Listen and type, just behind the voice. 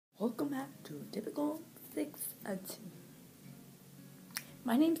Welcome back to Typical 6 2.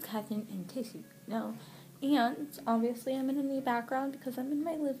 My name's Katherine, in case you know, and obviously I'm in a new background because I'm in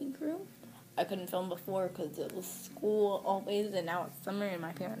my living room. I couldn't film before because it was school always, and now it's summer and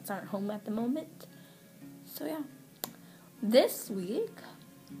my parents aren't home at the moment. So yeah, this week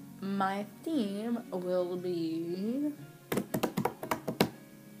my theme will be,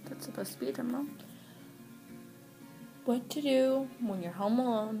 that's supposed to be a demo, what to do when you're home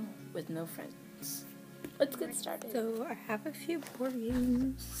alone with no friends. Let's get started. So I have a few board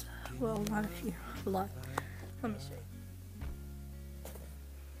games. Well, not a few, a lot. Let me show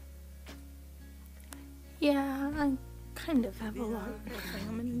you. Yeah, I kind of have a lot. The first thing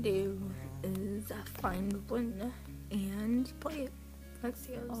I'm gonna do is find one and play it. Let's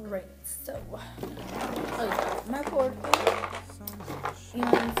see how this goes. Alright, so I got my board game.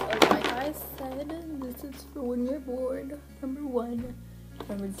 And so like I said, this is for when you're bored, number 1.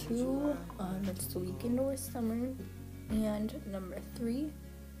 Number 2, it's the weekend or summer. And number 3,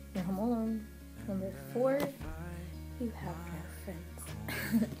 you're home alone. Number 4, you have no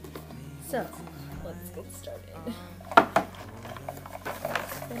friends. So, let's get started.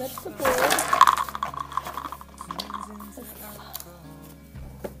 Set up the board.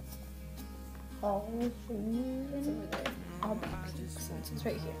 All it's over there. All the pieces since it's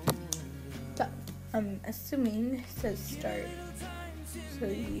right here. So, I'm assuming it says start. So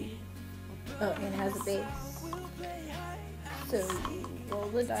you, and it has a base. So you roll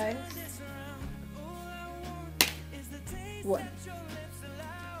the dice. 1.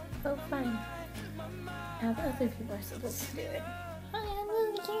 Oh, fine. Now the other people are supposed to do it. Hi, I'm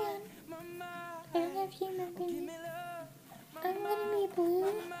Lily Jan. I don't have hemoglobin. I'm gonna be blue.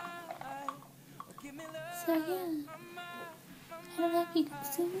 So yeah. I don't know if you can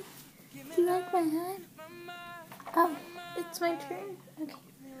see me. Do you like my hat? Oh, it's my turn? Okay.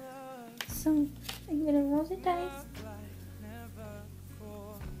 So, I'm gonna roll the dice.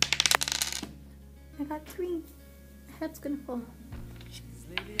 I got 3. My hat's gonna fall.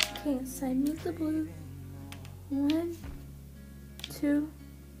 Okay, so I move the blue. 1, 2,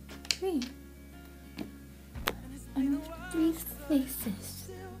 3. I moved 3 spaces.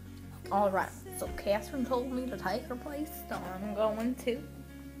 Alright, so Katherine told me to take her place, so I'm going to.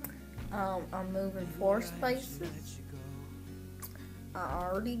 I'm moving 4 spaces. I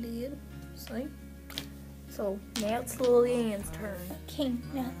already did, see? So now it's Lillian's turn. Okay,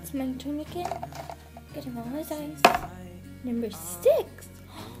 now it's my turn again. Gotta roll the dice. Number 6.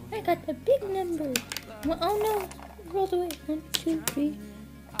 I got the big number. Well, oh no, rolled away. 1, 2, 3,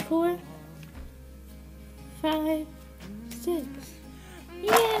 4, 5, 6. Yay!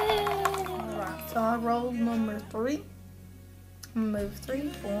 Alright, so I rolled number 3. Move 3,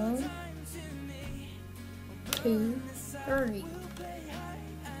 4, 2, 3.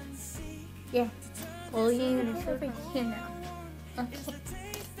 Yeah. Lillian is over here now. Okay.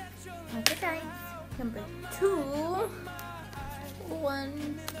 Roll the dice. Number 2.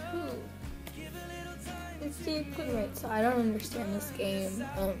 1, 2. Let's see it quick. Right, so I don't understand this game.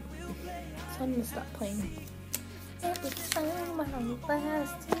 So I'm gonna stop playing. It was fun when I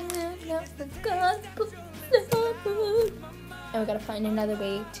last time. Now it's gone. And we gotta find another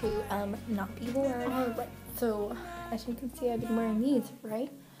way to not be bored. Alright, so as you can see, I've been wearing these,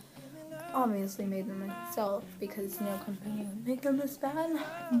 right? Obviously made them myself because no company would make them this bad,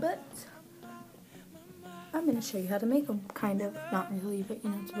 but I'm gonna show you how to make them. Kind of, not really, but you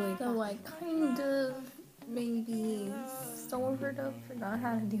know, it's really so I kind of maybe sort of forgot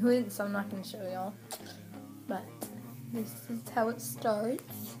how to do it, so I'm not gonna show y'all. But this is how it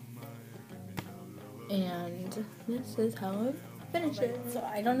starts, and this is how it finishes. So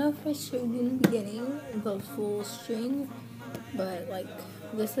I don't know if I showed you in the beginning the full string, but like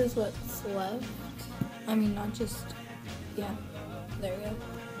this is what's left. I mean, not just, yeah, there we go.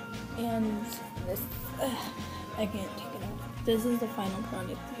 And this, I can't take it off. This is the final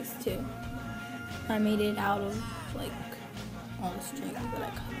product, these 2. I made it out of like all the string that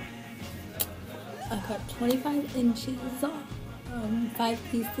I cut. I cut 25 inches off, 5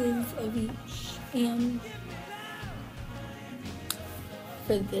 pieces of each, and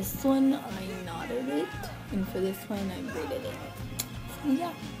for this one I knotted it, and for this one I braided it. So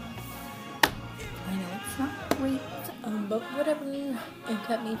yeah, I know it's not great, but whatever, it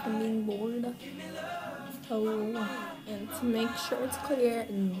kept me from being bored. So, and to make sure it's clear,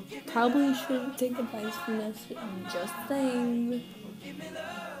 and probably shouldn't take advice from this, I'm just saying.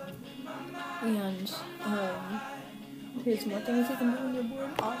 And, there's more things you can do when you're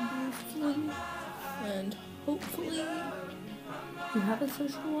bored, obviously, and hopefully you have a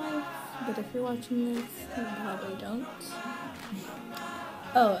social life, but if you're watching this, you probably don't.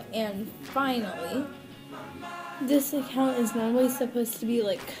 Oh, and finally, this account is normally supposed to be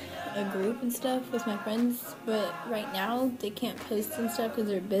like a group and stuff with my friends, but right now they can't post and stuff because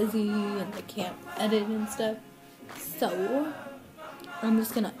they're busy and they can't edit and stuff. So I'm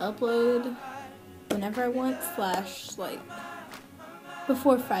just gonna upload whenever I want, / like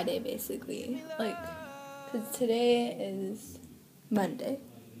before Friday, basically. Like, because today is Monday.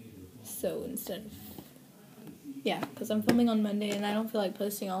 So instead of, yeah, because I'm filming on Monday and I don't feel like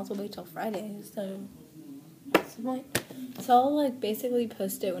posting all the way till Friday. So what's the point? So I'll like basically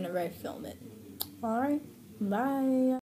post it whenever I film it. Alright, bye.